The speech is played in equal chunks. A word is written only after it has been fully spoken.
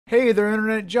Hey there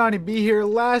Internet, Johnny B here.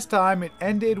 Last time it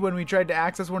ended when we tried to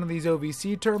access one of these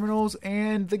OVC terminals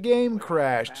and the game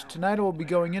crashed. Tonight I will be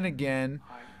going in again.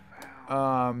 This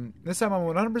time I'm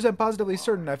 100% positively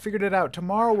certain I figured it out.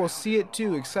 Tomorrow we'll see it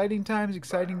too. Exciting times,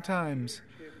 exciting times.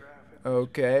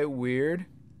 Okay, weird.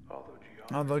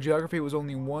 Although geography was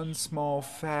only one small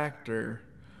factor.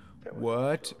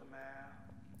 What?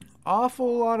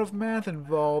 Awful lot of math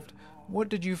involved. What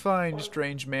did you find,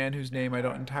 strange man whose name I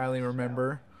don't entirely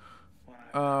remember?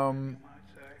 Okay.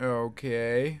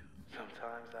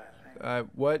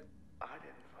 What?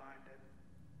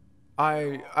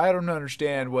 I don't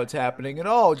understand what's happening at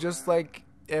all. Just like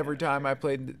every time I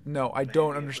played. No, I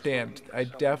don't understand. I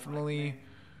definitely.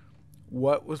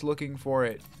 What was looking for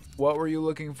it? What were you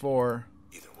looking for?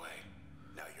 Either way,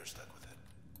 now you're stuck with it.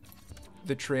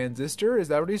 The transistor? Is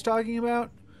that what he's talking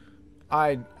about?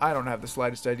 I don't have the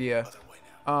slightest idea.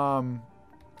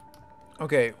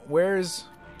 Okay, where's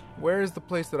the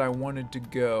place that I wanted to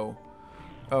go?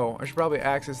 Oh, I should probably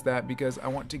access that because I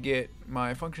want to get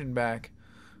my function back.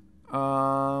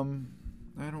 I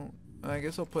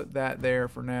guess I'll put that there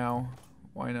for now.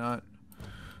 Why not?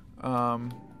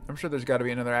 I'm sure there's got to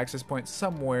be another access point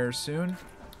somewhere soon.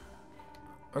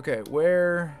 Okay,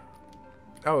 where?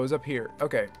 Oh, it was up here.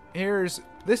 Okay,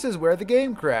 this is where the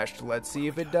game crashed. Let's see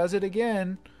if it does it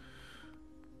again.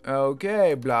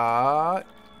 Okay, blah.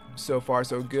 So far,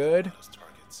 so good.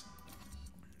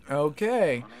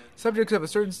 Okay. Subjects of a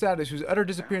certain status whose utter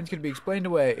disappearance can be explained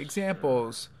away.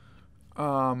 Examples.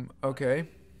 Okay.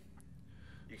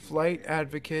 Flight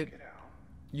advocate.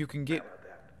 You can get...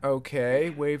 Okay.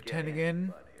 Wave 10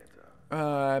 again.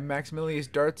 Maximilius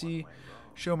Darcy.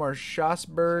 Shomar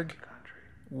Schosberg.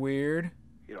 Weird.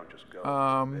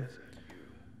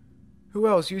 Who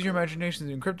else? Use your imagination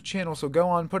to encrypt a channel, so go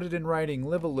on, put it in writing,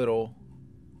 live a little.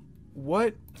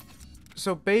 What?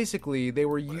 So basically, they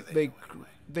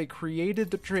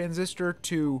created the transistor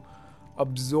to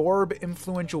absorb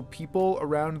influential people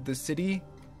around the city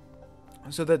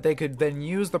so that they could then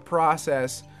use the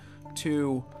process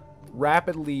to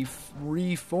rapidly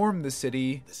reform the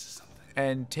city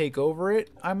and take over it,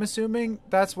 I'm assuming.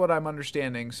 That's what I'm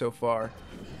understanding so far.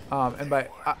 And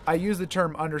I use the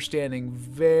term understanding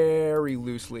very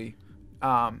loosely,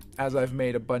 as I've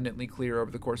made abundantly clear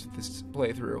over the course of this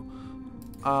playthrough.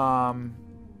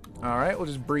 Alright, we'll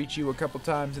just breach you a couple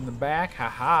times in the back. Ha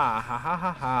ha, ha ha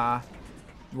ha ha.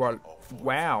 You are,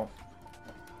 wow.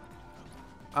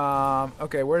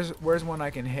 Okay, where's one I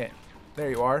can hit?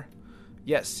 There you are.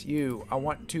 Yes, you. I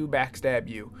want to backstab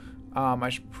you. I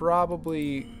should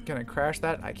probably, can I crash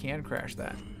that? I can crash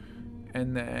that.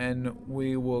 And then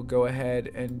we will go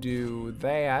ahead and do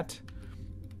that.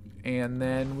 And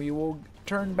then we will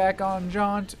turn back on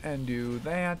jaunt and do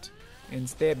that. And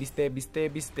stabby, stabby,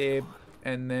 stabby, stab.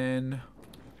 And then,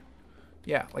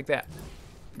 yeah, like that.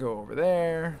 Go over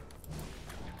there.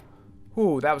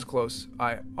 Ooh, that was close.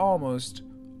 I almost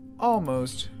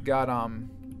got,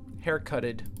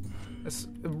 haircutted. It's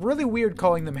really weird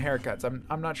calling them haircuts.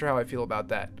 I'm not sure how I feel about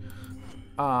that.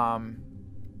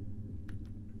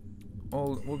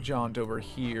 We'll jaunt over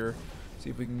here.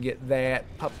 See if we can get that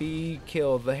puppy,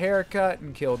 kill the haircut,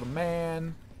 and kill the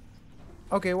man.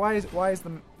 Okay, why is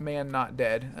the man not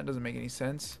dead? That doesn't make any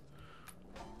sense.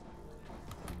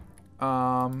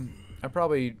 Why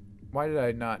did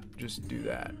I not just do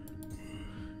that?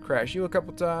 Crash you a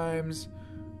couple times.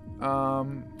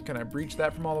 Can I breach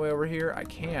that from all the way over here? I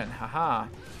can, haha.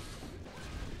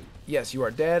 Yes, you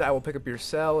are dead. I will pick up your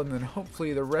cell, and then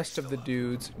hopefully the rest of the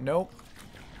dudes. Nope.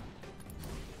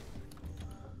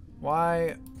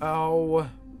 Why? Oh,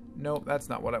 nope, that's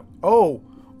not what I... Oh!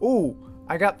 Ooh!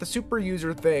 I got the super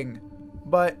user thing,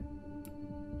 but...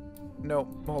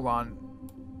 Nope, hold on.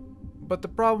 But the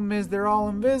problem is they're all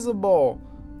invisible.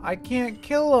 I can't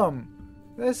kill them.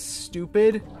 That's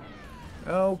stupid.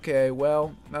 Okay,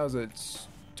 well, that was a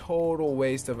total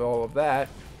waste of all of that.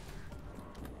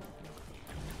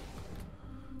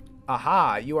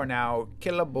 Aha! You are now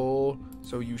killable,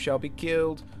 so you shall be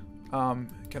killed.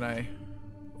 Can I...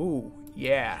 Ooh,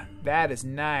 yeah, that is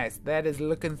nice. That is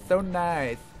looking so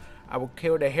nice. I will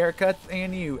kill the haircuts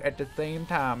and you at the same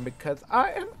time because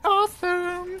I am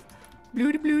awesome.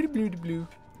 Blue, blue, blue, blue.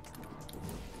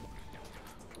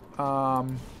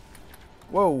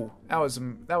 Whoa, that was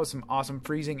some awesome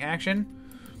freezing action.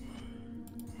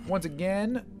 Once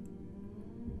again.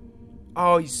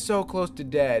 Oh, he's so close to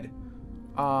dead.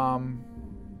 Well,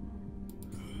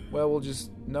 we'll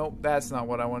just... Nope, that's not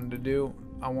what I wanted to do.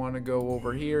 I want to go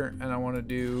over here, and I want to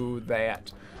do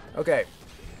that. Okay.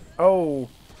 Oh,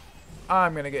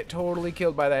 I'm going to get totally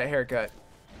killed by that haircut.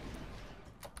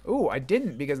 Ooh, I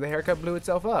didn't because the haircut blew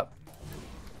itself up.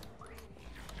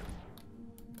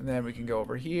 And then we can go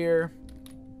over here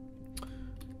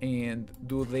and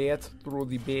do that through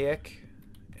the back,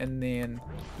 and then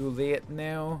do that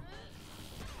now.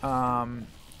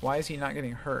 Why is he not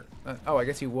getting hurt? Oh, I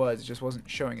guess he was. It just wasn't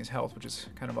showing his health, which is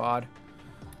kind of odd.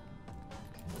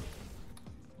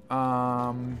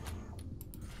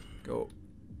 Go.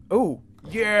 Oh,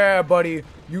 yeah, buddy.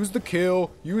 Use the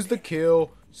kill. Use the kill.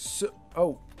 So,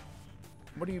 oh.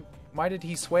 What do you... Why did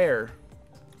he swear?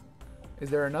 Is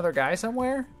there another guy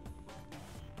somewhere?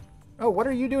 Oh, what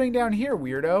are you doing down here,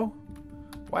 weirdo?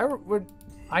 Why would...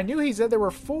 I knew he said there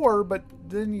were 4, but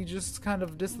then he just kind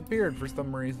of disappeared for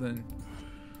some reason.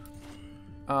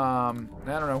 I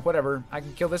don't know, whatever. I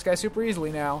can kill this guy super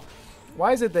easily now.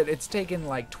 Why is it that it's taken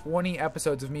like 20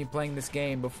 episodes of me playing this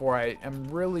game before I am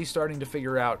really starting to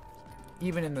figure out,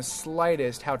 even in the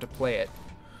slightest, how to play it?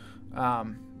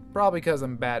 Probably because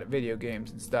I'm bad at video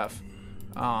games and stuff.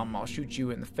 I'll shoot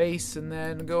you in the face and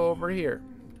then go over here.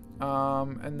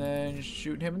 And then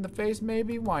shoot him in the face,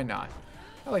 maybe? Why not?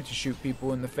 I like to shoot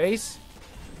people in the face.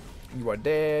 You are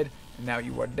dead, and now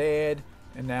you are dead,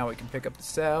 and now we can pick up the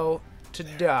cell.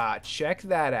 Ta-da! Check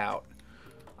that out.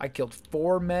 I killed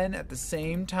 4 men at the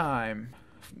same time.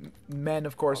 Men,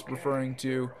 of course, referring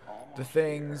to the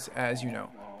things, as you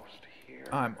know.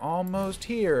 I'm almost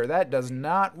here. That does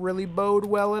not really bode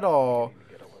well at all.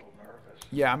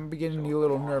 Yeah, I'm beginning to get a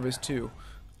little nervous too.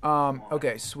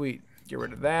 Okay, sweet. Get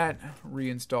rid of that.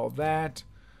 Reinstall that.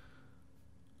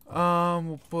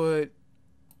 We'll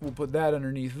put that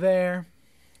underneath there,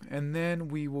 and then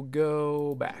we will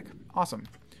go back. Awesome.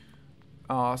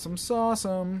 Awesome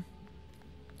sauceum.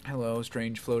 Hello,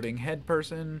 strange floating head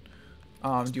person.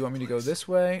 Do you want me to go this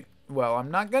way? Well,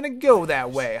 I'm not gonna go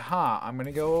that way, huh? I'm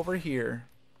gonna go over here.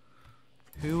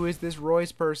 Who is this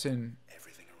Royce person?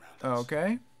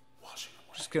 Okay.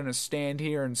 Just gonna stand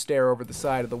here and stare over the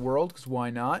side of the world, because why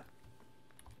not?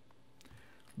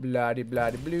 Bloody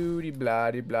bloody bloody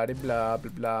bloody bloody blah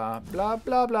blah blah blah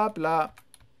blah blah blah.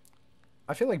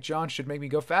 I feel like John should make me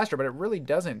go faster, but it really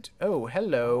doesn't. Oh,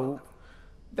 hello.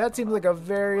 That seems like a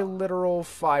very literal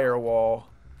firewall.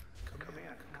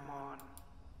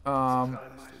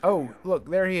 Oh, look,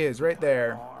 there he is, right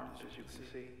there.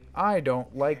 I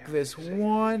don't like this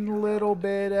one little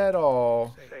bit at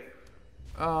all.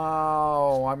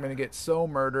 Oh, I'm gonna get so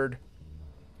murdered.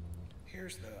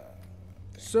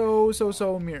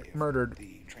 Murdered.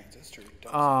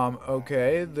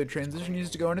 Okay, the transistor needs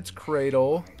to go in its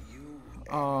cradle.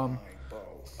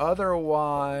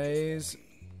 Otherwise...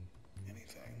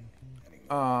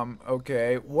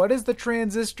 okay. What does the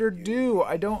transistor do?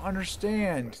 I don't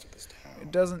understand.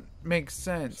 It doesn't make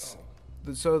sense.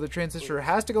 So the transistor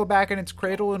has to go back in its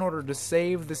cradle in order to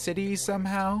save the city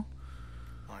somehow?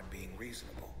 I'm being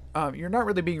reasonable. You're not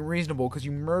really being reasonable because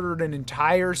you murdered an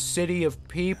entire city of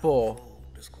people.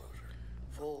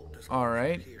 Full disclosure.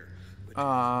 Alright. Here,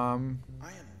 Uh...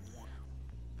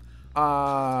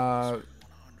 100%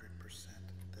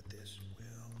 that this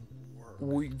will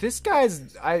work. This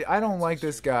guy's... I don't like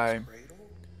this guy.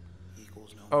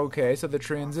 Okay, so the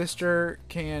transistor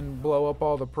can blow up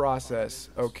all the process.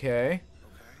 Okay.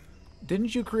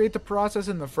 Didn't you create the process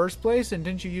in the first place? And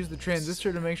didn't you use the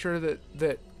transistor to make sure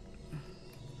that...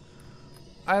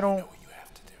 I don't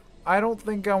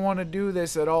think I want to do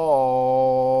this at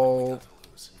all.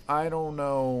 I don't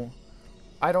know.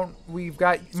 We've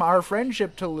got our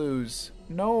friendship to lose.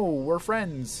 No, we're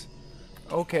friends.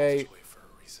 Okay.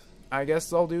 I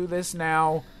guess I'll do this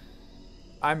now.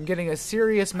 I'm getting a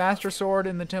serious Master Sword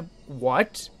in the temple.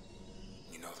 What?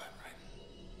 You know that, right?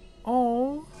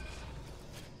 Oh.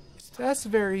 That's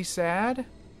very sad.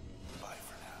 Bye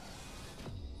for now.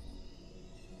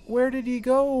 Where did he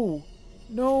go?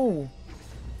 No.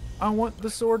 I want the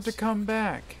sword to come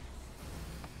back.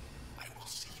 I will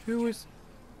see Who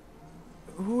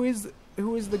is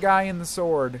the guy in the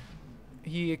sword?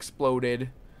 He exploded.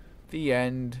 The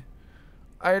end.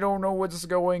 I don't know what's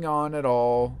going on at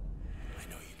all. I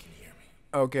know you can hear me.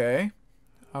 Okay.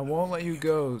 I won't let you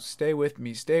go. Stay with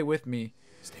me. Stay with me.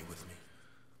 Stay with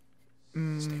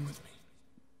me. Stay with me.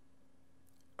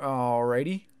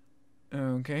 Alrighty.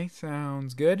 Okay,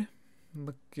 sounds good.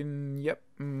 Yep.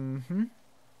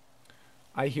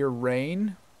 I hear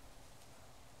rain.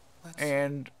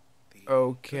 And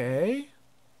okay.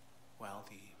 Well,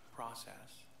 the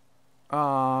process. We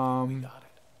got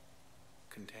it.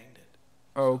 Contained it.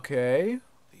 Okay.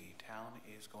 The town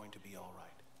is going to be all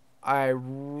right. I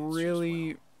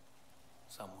really...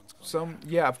 Someone's going to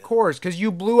Yeah, of course, because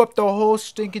you blew up the whole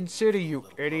stinking city, you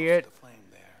idiot. the flame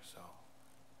there, so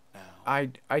now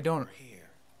I don't... we're here.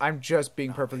 I'm just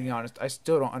being perfectly honest. I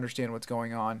still don't understand what's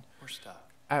going on We're stuck.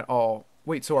 at all.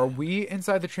 Wait, so are we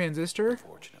inside the transistor?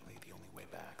 Fortunately, the only way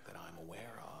back that I'm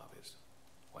aware of is,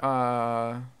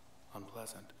 well,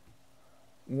 unpleasant.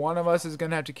 One of us is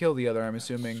gonna have to kill the other, I'm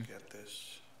assuming. Let's get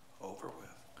this over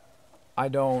with. I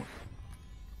don't...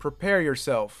 Prepare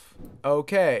yourself.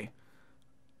 Okay.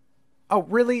 Oh,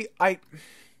 really?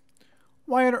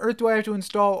 Why on earth do I have to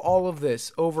install all of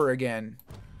this over again?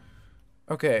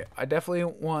 Okay, I definitely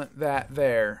want that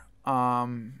there. I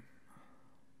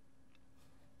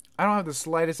don't have the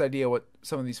slightest idea what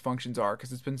some of these functions are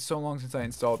because it's been so long since I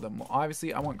installed them. Well,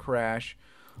 obviously, I want crash.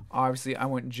 Obviously, I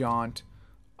want jaunt.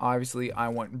 Obviously, I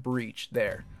want breach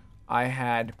there. I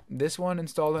had this one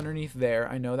installed underneath there.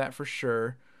 I know that for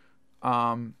sure.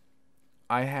 I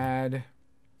had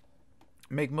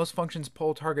make most functions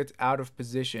pull targets out of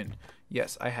position.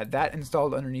 Yes, I had that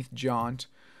installed underneath jaunt.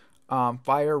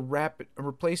 Fire rapid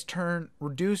replace turn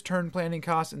reduce turn planning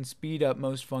costs and speed up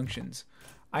most functions.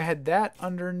 I had that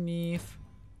underneath.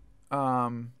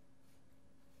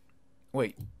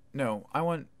 Wait, no, I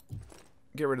want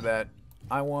get rid of that.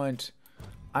 I want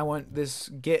this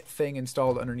get thing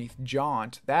installed underneath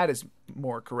jaunt. That is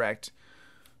more correct.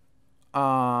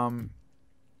 Apply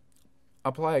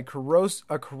a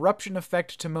corruption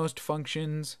effect to most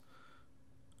functions.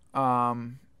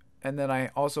 And then I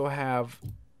also have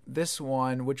this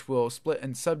one, which will split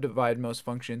and subdivide most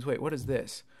functions. Wait, what is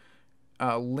this?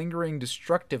 Lingering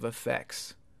destructive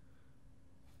effects.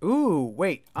 Ooh,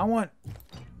 wait, I want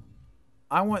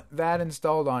that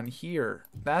installed on here.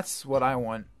 That's what I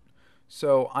want.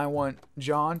 So I want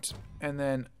jaunt, and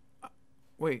then,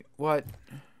 wait, what?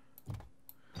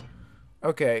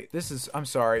 Okay, I'm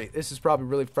sorry, this is probably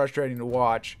really frustrating to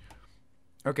watch.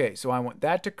 Okay, so I want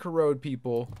that to corrode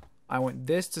people. I want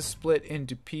this to split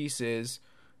into pieces.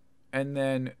 And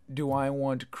then, do I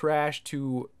want crash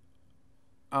to,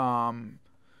 do I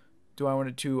want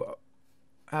it to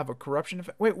have a corruption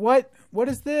effect? Wait, what? What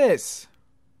is this?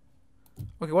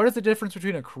 Okay, what is the difference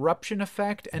between a corruption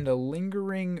effect and a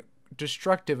lingering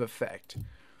destructive effect?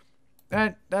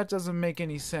 That doesn't make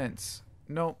any sense.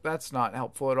 Nope, that's not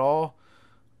helpful at all.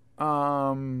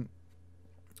 That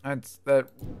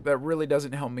really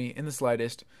doesn't help me in the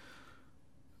slightest.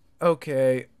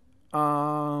 Okay.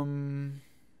 I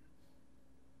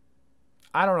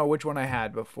don't know which one I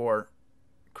had before.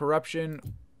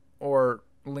 Corruption or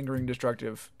lingering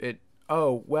destructive.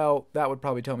 Oh, well, that would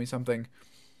probably tell me something.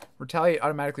 Retaliate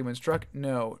automatically when struck?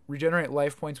 No. Regenerate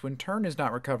life points when turn is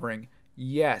not recovering?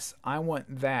 Yes, I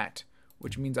want that,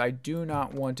 which means I do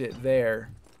not want it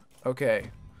there.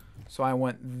 Okay. So I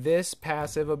want this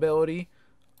passive ability.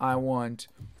 I want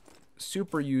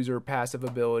super user passive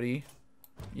ability.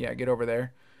 Yeah, get over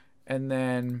there. And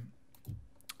then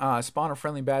spawn a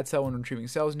friendly bad cell when retrieving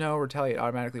cells? No. Retaliate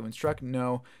automatically when struck?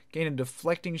 No. Gain a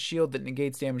deflecting shield that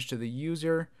negates damage to the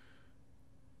user?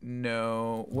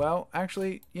 No. Well,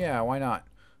 actually, yeah, why not?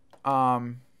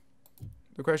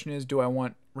 The question is, do I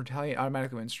want retaliate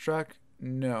automatically when struck?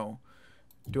 No.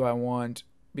 Do I want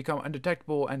become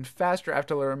undetectable and faster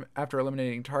after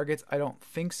eliminating targets? I don't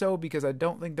think so, because I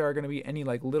don't think there are going to be any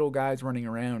like little guys running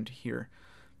around here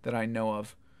that I know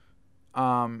of.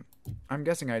 I'm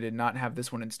guessing I did not have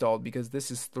this one installed because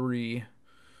this is 3.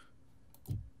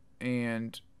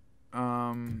 And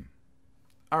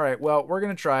alright, well, we're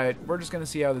gonna try it. We're just gonna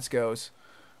see how this goes.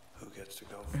 Who gets to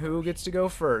go first? Who gets to go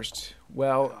first?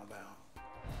 Well,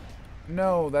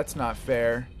 no, that's not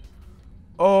fair.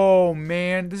 Oh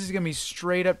man, this is gonna be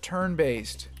straight up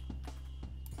turn-based.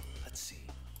 Let's see.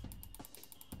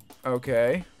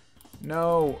 Okay.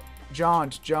 No.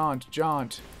 Jaunt.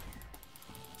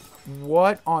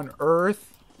 What on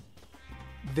earth?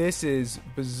 This is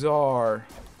bizarre.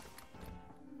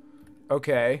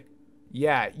 Okay.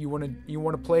 Yeah, you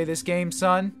wanna play this game,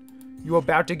 son? You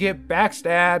about to get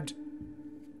backstabbed.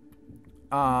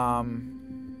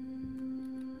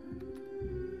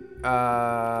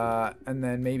 And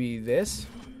then maybe this.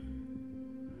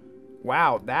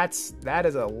 Wow, that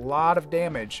is a lot of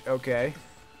damage. Okay.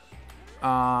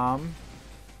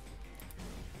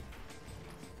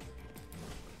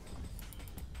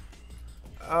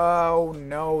 Oh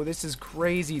no, this is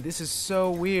crazy. This is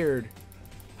so weird.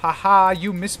 Haha,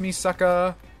 you miss me,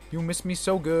 sucker. You miss me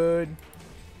so good.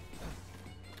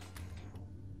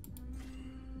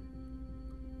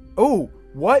 Oh,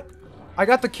 what? I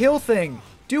got the kill thing.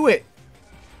 Do it.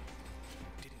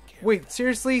 Wait,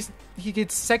 seriously? He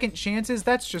gets second chances?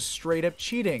 That's just straight up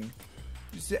cheating.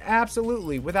 Just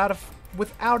absolutely, without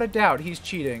a doubt, he's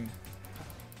cheating.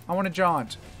 I want to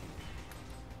jaunt.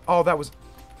 Oh,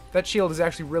 that shield is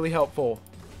actually really helpful.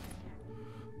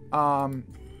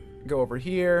 Go over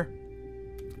here,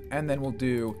 and then we'll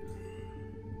do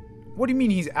What do you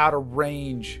mean he's out of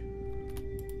range?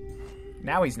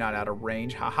 Now he's not out of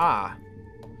range. Haha.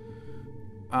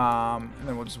 And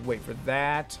then we'll just wait for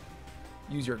that.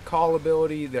 Use your call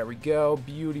ability. There we go.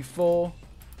 Beautiful.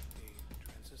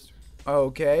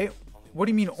 Okay. What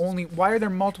do you mean only? Why are there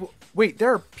multiple? Wait,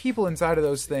 there are people inside of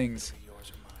those things.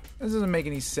 This doesn't make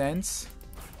any sense.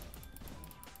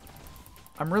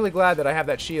 I'm really glad that I have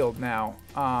that shield now.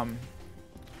 I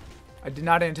did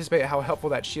not anticipate how helpful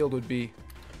that shield would be.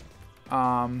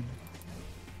 No,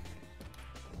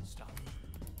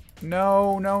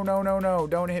 no, no, no, no.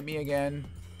 Don't hit me again.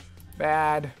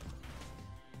 Bad.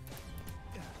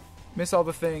 Miss all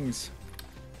the things.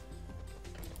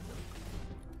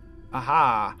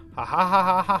 Aha. Ha ha ha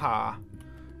ha ha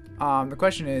ha. The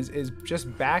question is just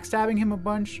backstabbing him a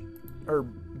bunch or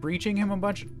breaching him a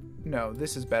bunch? No,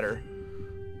 this is better.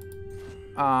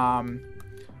 I'm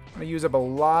gonna use up a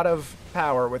lot of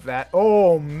power with that.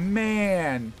 Oh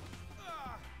man.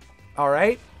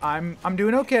 Alright, I'm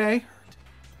doing okay.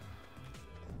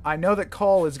 I know that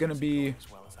Cole is gonna be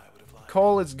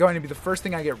the first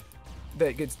thing I get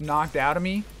that gets knocked out of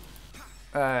me.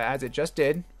 As it just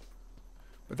did.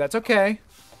 But that's okay.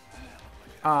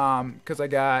 Because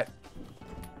I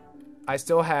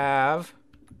still have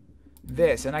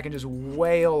this, and I can just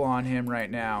wail on him right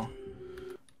now.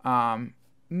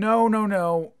 No, no,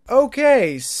 no.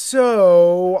 Okay,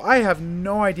 so I have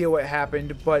no idea what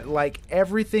happened, but like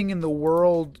everything in the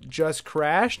world just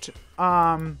crashed.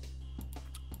 But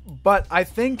I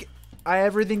think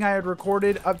everything I had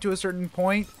recorded up to a certain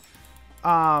point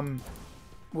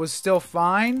was still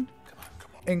fine,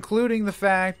 including the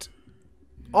fact,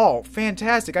 oh,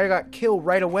 fantastic, I got killed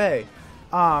right away.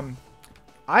 I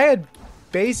had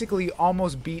basically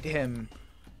almost beat him.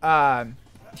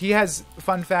 He has,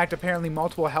 fun fact, apparently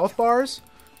multiple health bars,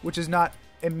 which is not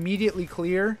immediately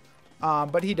clear,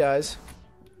 but he does.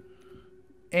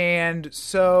 And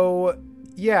so,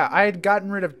 yeah, I had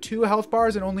gotten rid of 2 health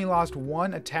bars and only lost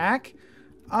 1 attack.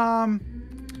 Well,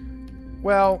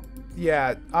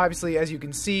 yeah, obviously, as you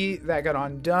can see, that got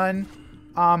undone.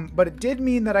 But it did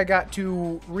mean that I got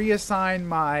to reassign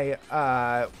my,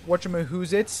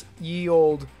 whatchamahootsits, ye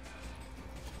old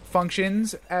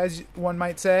functions, as one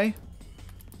might say.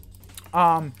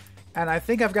 And I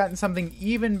think I've gotten something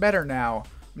even better now.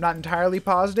 I'm not entirely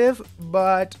positive,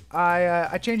 but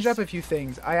I changed up a few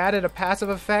things. I added a passive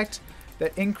effect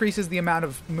that increases the amount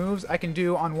of moves I can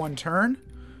do on one turn,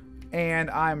 and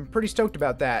I'm pretty stoked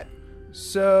about that.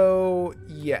 So,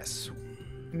 yes.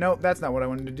 Nope, that's not what I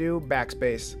wanted to do.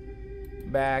 Backspace.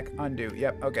 Back, undo.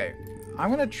 Yep, okay.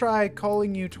 I'm going to try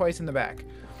calling you twice in the back,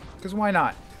 because why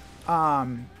not?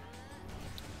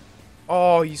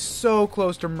 Oh, he's so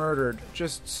close to murdered.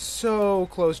 Just so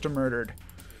close to murdered.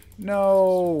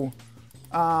 No.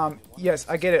 Yes,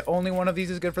 I get it. Only one of these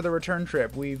is good for the return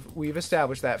trip. We've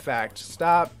established that fact.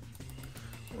 Stop.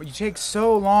 You take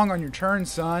so long on your turn,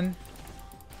 son.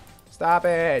 Stop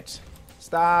it.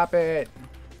 Stop it.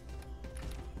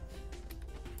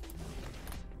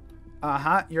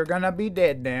 Uh-huh. You're gonna be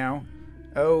dead now.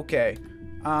 Okay.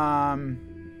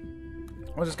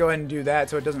 We'll just go ahead and do that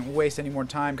so it doesn't waste any more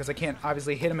time, because I can't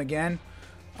obviously hit him again.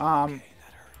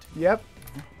 Yep.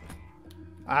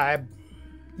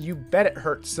 You bet it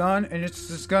hurts, son, and it's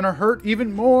just gonna hurt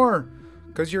even more,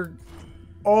 because you're...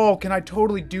 Oh, can I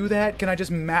totally do that? Can I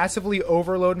just massively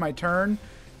overload my turn?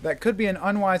 That could be an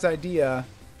unwise idea,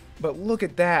 but look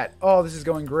at that. Oh, this is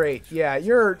going great. Yeah,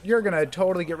 you're gonna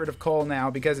totally get rid of Cole now,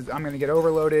 because I'm gonna get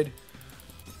overloaded.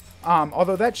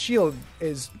 Although that shield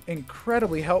is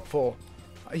incredibly helpful.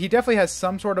 He definitely has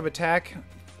some sort of attack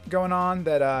going on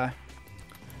that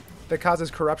that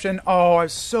causes corruption. Oh, I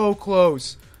was so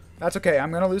close. That's okay.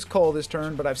 I'm going to lose Cole this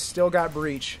turn, but I've still got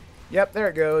Breach. Yep, there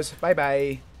it goes.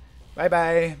 Bye-bye.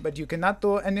 Bye-bye. But you cannot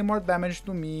do any more damage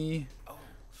to me.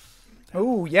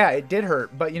 Oh, yeah, it did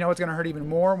hurt. But you know what's going to hurt even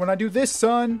more? When I do this,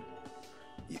 son.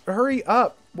 Hurry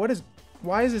up.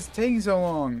 Why is this taking so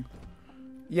long?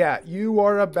 Yeah, you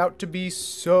are about to be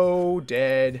so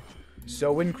dead.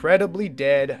 So incredibly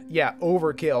dead. Yeah,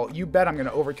 overkill. You bet I'm going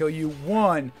to overkill you.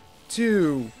 1,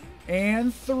 2,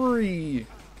 and 3.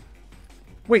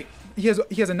 Wait, he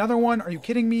has another one? Are you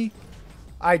kidding me?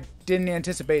 I didn't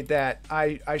anticipate that.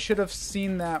 I should have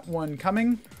seen that one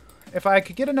coming. If I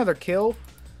could get another kill,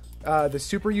 the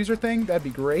super user thing, that'd be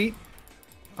great.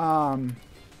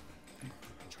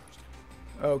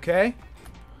 Okay.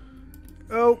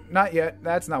 Oh, not yet.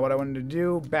 That's not what I wanted to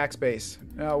do. Backspace.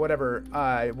 Whatever.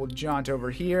 I will jaunt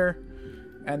over here.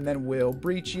 And then we'll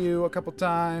breach you a couple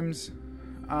times.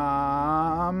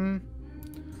 We'll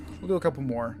do a couple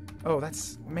more. Oh,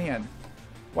 that's... Man.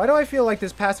 Why do I feel like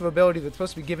this passive ability that's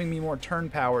supposed to be giving me more turn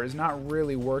power is not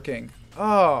really working?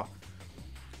 Oh.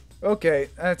 Okay,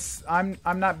 I'm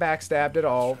not backstabbed at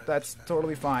all. That's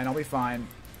totally fine. I'll be fine.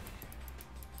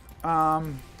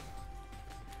 Didn't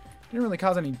really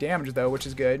cause any damage though, which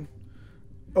is good.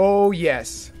 Oh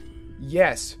yes.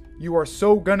 Yes. You are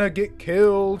so gonna get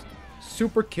killed.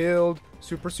 Super killed.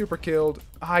 Super killed.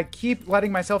 I keep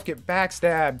letting myself get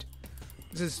backstabbed.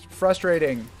 This is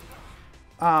frustrating.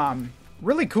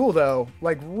 Really cool though.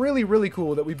 Like really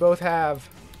cool that we both have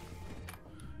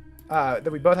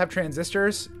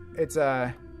transistors. It's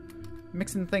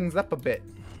mixing things up a bit.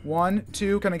 1,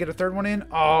 2, can I get a third one in?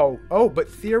 Oh, but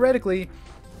theoretically,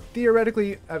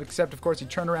 except of course he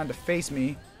turned around to face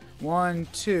me. 1,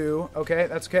 2, okay,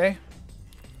 that's okay.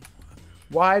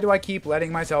 Why do I keep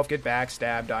letting myself get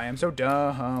backstabbed? I am so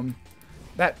dumb.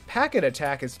 That packet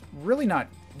attack is really not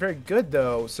very good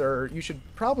though, sir. You should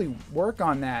probably work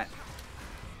on that.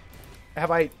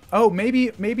 Have I... Oh,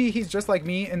 maybe he's just like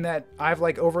me in that I've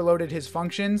like overloaded his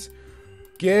functions.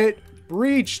 Get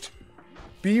breached.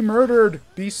 Be murdered.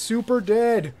 Be super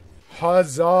dead.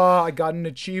 Huzzah, I got an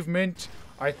achievement.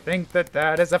 I think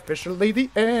that is officially the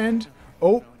end.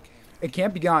 Oh, it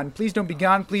can't be gone. Please don't be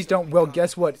gone. Please don't. Well,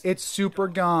 guess what? It's super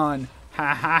gone.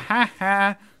 Ha ha ha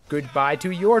ha. Goodbye to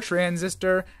your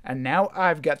transistor. And now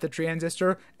I've got the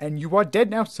transistor. And you are dead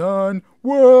now, son.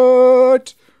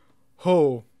 What?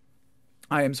 Oh.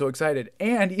 I am so excited.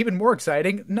 And even more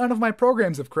exciting, none of my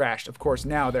programs have crashed. Of course,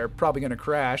 now they're probably going to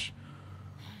crash.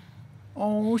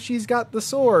 Oh, she's got the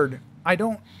sword. I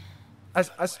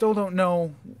still don't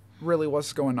know really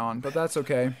what's going on, but that's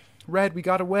okay. Red, we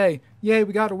got away. Yay,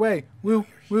 we got away. Woo,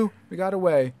 woo, we got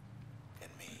away.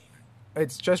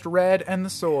 It's just Red and the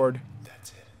sword.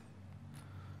 That's it.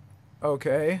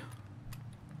 Okay.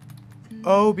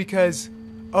 Oh, because...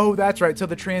 Oh, that's right. So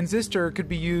the transistor could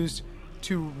be used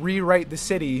to rewrite the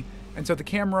city, and so the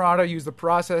Camerata used the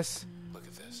process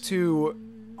to...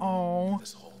 Oh...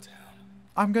 This whole town.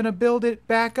 I'm gonna build it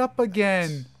back up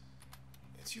again.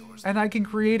 It's yours. And I can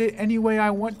create it any way I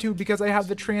want to because I have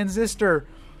the transistor.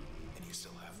 And you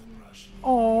still have the brush.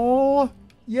 Oh,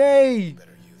 yay!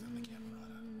 Better you than the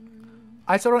Camerata.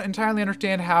 I still don't entirely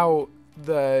understand how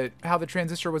the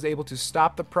transistor was able to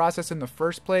stop the process in the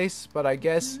first place, but I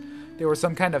guess there was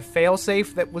some kind of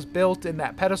failsafe that was built in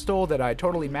that pedestal that I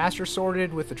totally master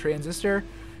sorted with the transistor.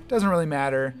 Doesn't really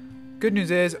matter. Good news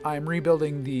is I'm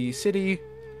rebuilding the city.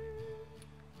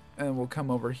 And we'll come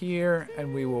over here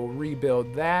and we will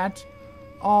rebuild that.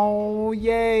 Oh,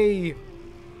 yay!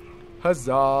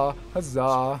 Huzzah,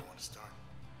 huzzah.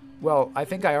 Well, I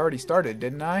think I already started,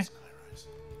 didn't I?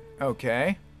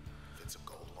 Okay.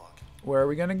 Where are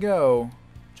we gonna go?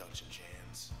 Junction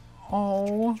jams.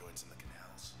 Oh, Joints in the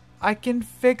canals. I can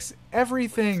fix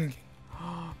everything.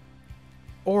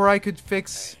 Or I could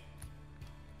fix...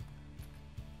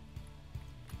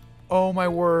 Oh my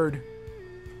word.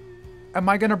 Am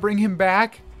I gonna bring him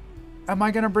back? Am I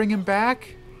gonna bring him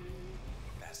back?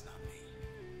 That's not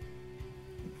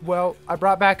me. Well, I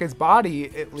brought back his body,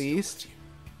 at least.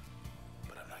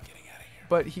 But I'm not getting out of here.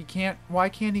 But he can't... Why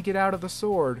can't he get out of the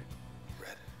sword?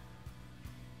 Red.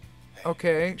 Hey,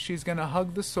 Okay, she's gonna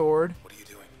hug the sword. what are you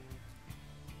doing?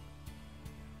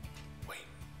 Wait.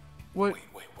 What?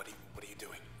 Wait, what are you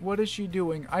doing? What is she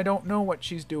doing? I don't know what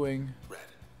she's doing. Red.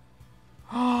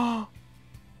 Oh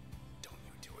Don't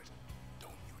you do it.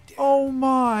 Don't you dare.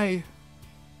 my.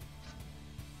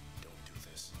 Don't do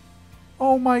this.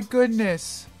 Oh my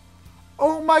goodness.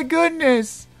 Oh my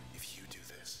goodness. If you do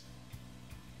this,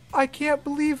 I can't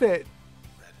believe it.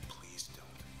 Red, please don't.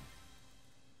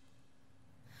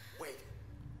 Wait.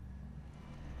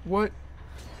 What?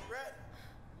 Red.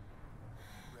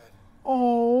 Red.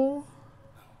 Oh.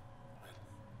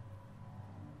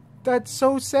 That's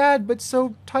so sad, but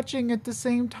so touching at the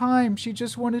same time. She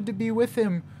just wanted to be with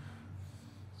him.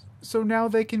 So now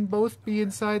they can both be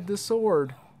inside the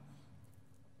sword.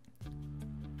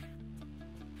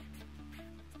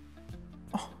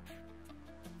 Oh.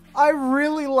 I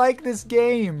really like this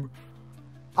game.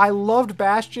 I loved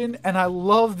Bastion, and I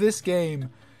love this game.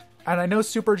 And I know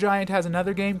Supergiant has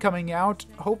another game coming out.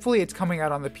 Hopefully it's coming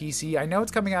out on the PC. I know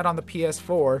it's coming out on the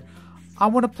PS4. I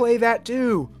want to play that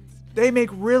too. They make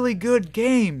really good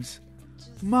games.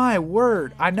 My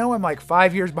word. I know I'm like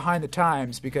 5 years behind the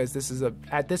times because this is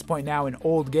at this point now an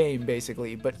old game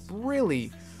basically, but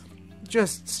really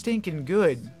just stinking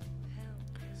good.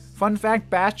 Fun fact,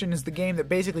 Bastion is the game that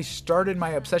basically started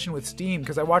my obsession with Steam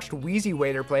because I watched Wheezy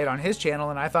Waiter play it on his channel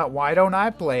and I thought, why don't I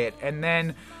play it? And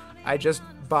then I just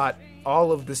bought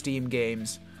all of the Steam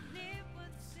games.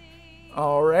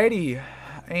 Alrighty.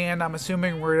 And I'm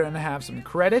assuming we're going to have some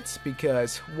credits,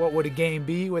 because what would a game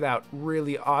be without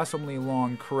really awesomely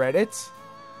long credits?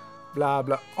 Blah,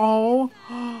 blah. Oh,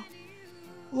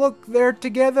 look, they're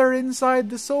together inside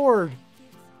the sword.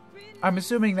 I'm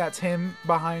assuming that's him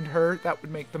behind her. That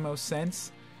would make the most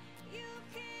sense.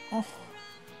 Oh.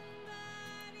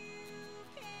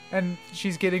 And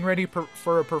she's getting ready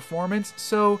for a performance.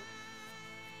 So,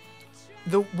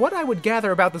 what I would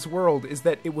gather about this world is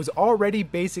that it was already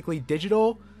basically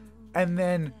digital, and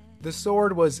then the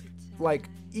sword was like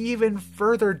even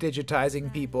further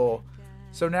digitizing people.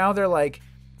 So now they're like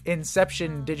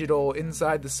Inception digital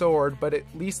inside the sword, but at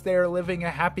least they're living a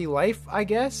happy life, I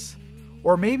guess.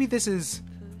 Or maybe this is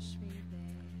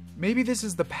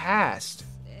the past.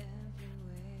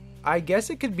 I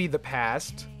guess it could be the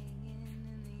past.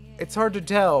 It's hard to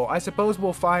tell. I suppose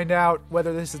we'll find out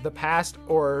whether this is the past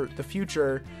or the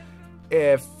future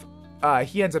if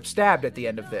he ends up stabbed at the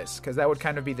end of this, because that would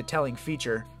kind of be the telling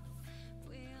feature.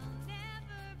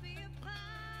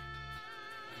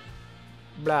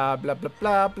 Blah, blah, blah,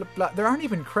 blah, blah, blah. There aren't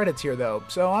even credits here, though,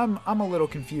 so I'm a little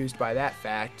confused by that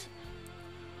fact.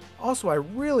 Also, I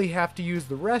really have to use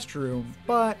the restroom,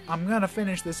 but I'm gonna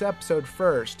finish this episode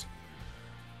first.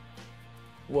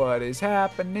 What is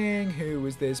happening? Who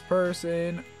is this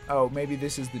person? Oh, maybe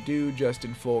this is the dude just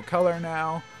in full color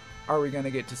now. Are we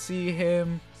gonna get to see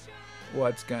him?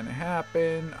 What's gonna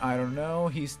happen? I don't know.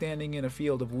 He's standing in a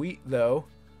field of wheat, though.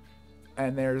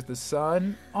 And there's the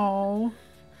sun. Oh.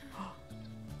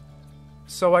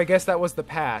 So I guess that was the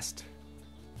past.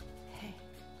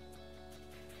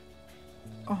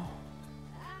 Oh.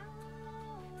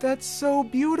 That's so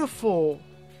beautiful.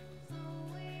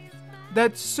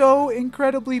 That's so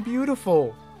incredibly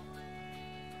beautiful.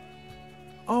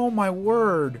 Oh my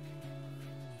word.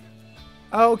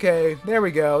 Okay, there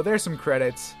we go. There's some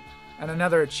credits. And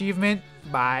another achievement.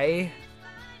 Bye.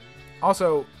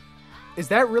 Also, is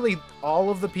that really all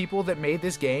of the people that made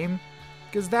this game?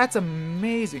 Because that's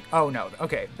amazing. Oh no,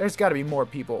 okay. There's got to be more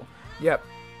people. Yep.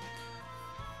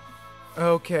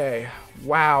 Okay,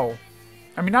 wow.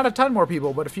 I mean, not a ton more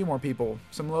people, but a few more people.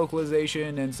 Some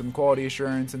localization and some quality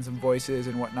assurance and some voices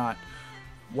and whatnot.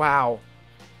 Wow.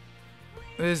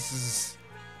 This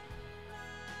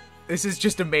is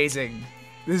just amazing.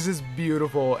 This is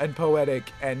beautiful and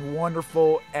poetic and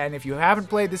wonderful. And if you haven't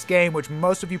played this game, which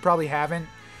most of you probably haven't,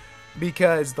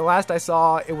 because the last I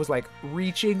saw, it was like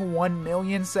reaching 1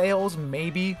 million sales,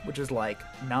 maybe, which is like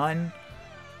none.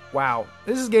 Wow,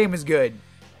 this game is good.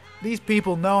 These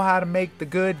people know how to make the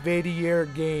good video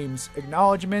games.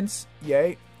 Acknowledgements,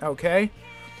 yay, okay.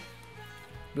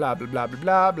 Blah, blah, blah, blah,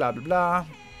 blah, blah, blah, blah.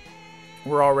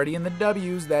 We're already in the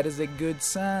W's, that is a good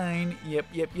sign. Yep,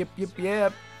 yep, yep, yep,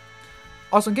 yep.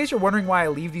 Also, in case you're wondering why I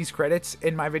leave these credits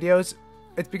in my videos,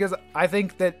 it's because I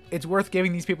think that it's worth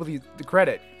giving these people the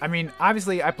credit. I mean,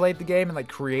 obviously, I played the game and like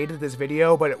created this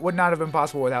video, but it would not have been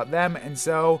possible without them, and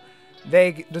so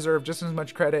they deserve just as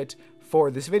much credit for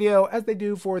this video as they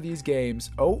do for these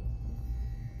games. Oh.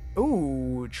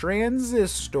 Ooh,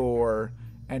 Transistor.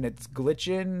 And it's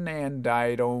glitching, and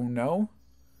I don't know.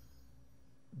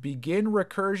 Begin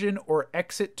recursion or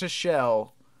exit to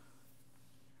shell.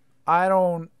 I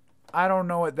don't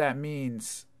know what that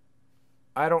means.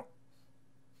 I'm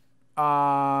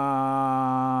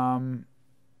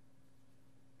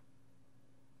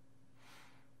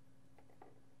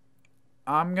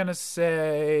gonna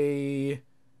say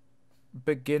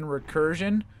begin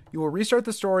recursion. You will restart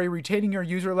the story, retaining your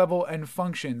user level and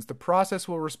functions. The process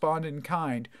will respond in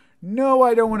kind. No,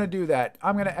 I don't want to do that.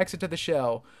 I'm gonna exit to the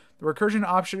shell. The recursion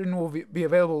option will be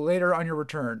available later on your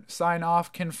return. Sign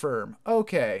off, confirm.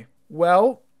 Okay.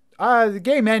 Well, the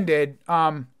game ended.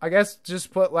 I guess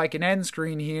just put like an end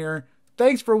screen here.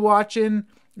 Thanks for watching.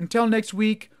 Until next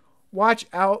week, watch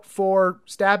out for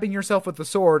stabbing yourself with the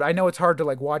sword. I know it's hard to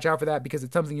like watch out for that because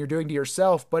it's something you're doing to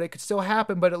yourself, but it could still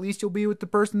happen, but at least you'll be with the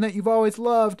person that you've always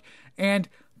loved. And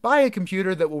buy a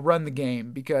computer that will run the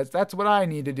game, because that's what I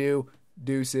need to do.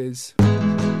 Deuces.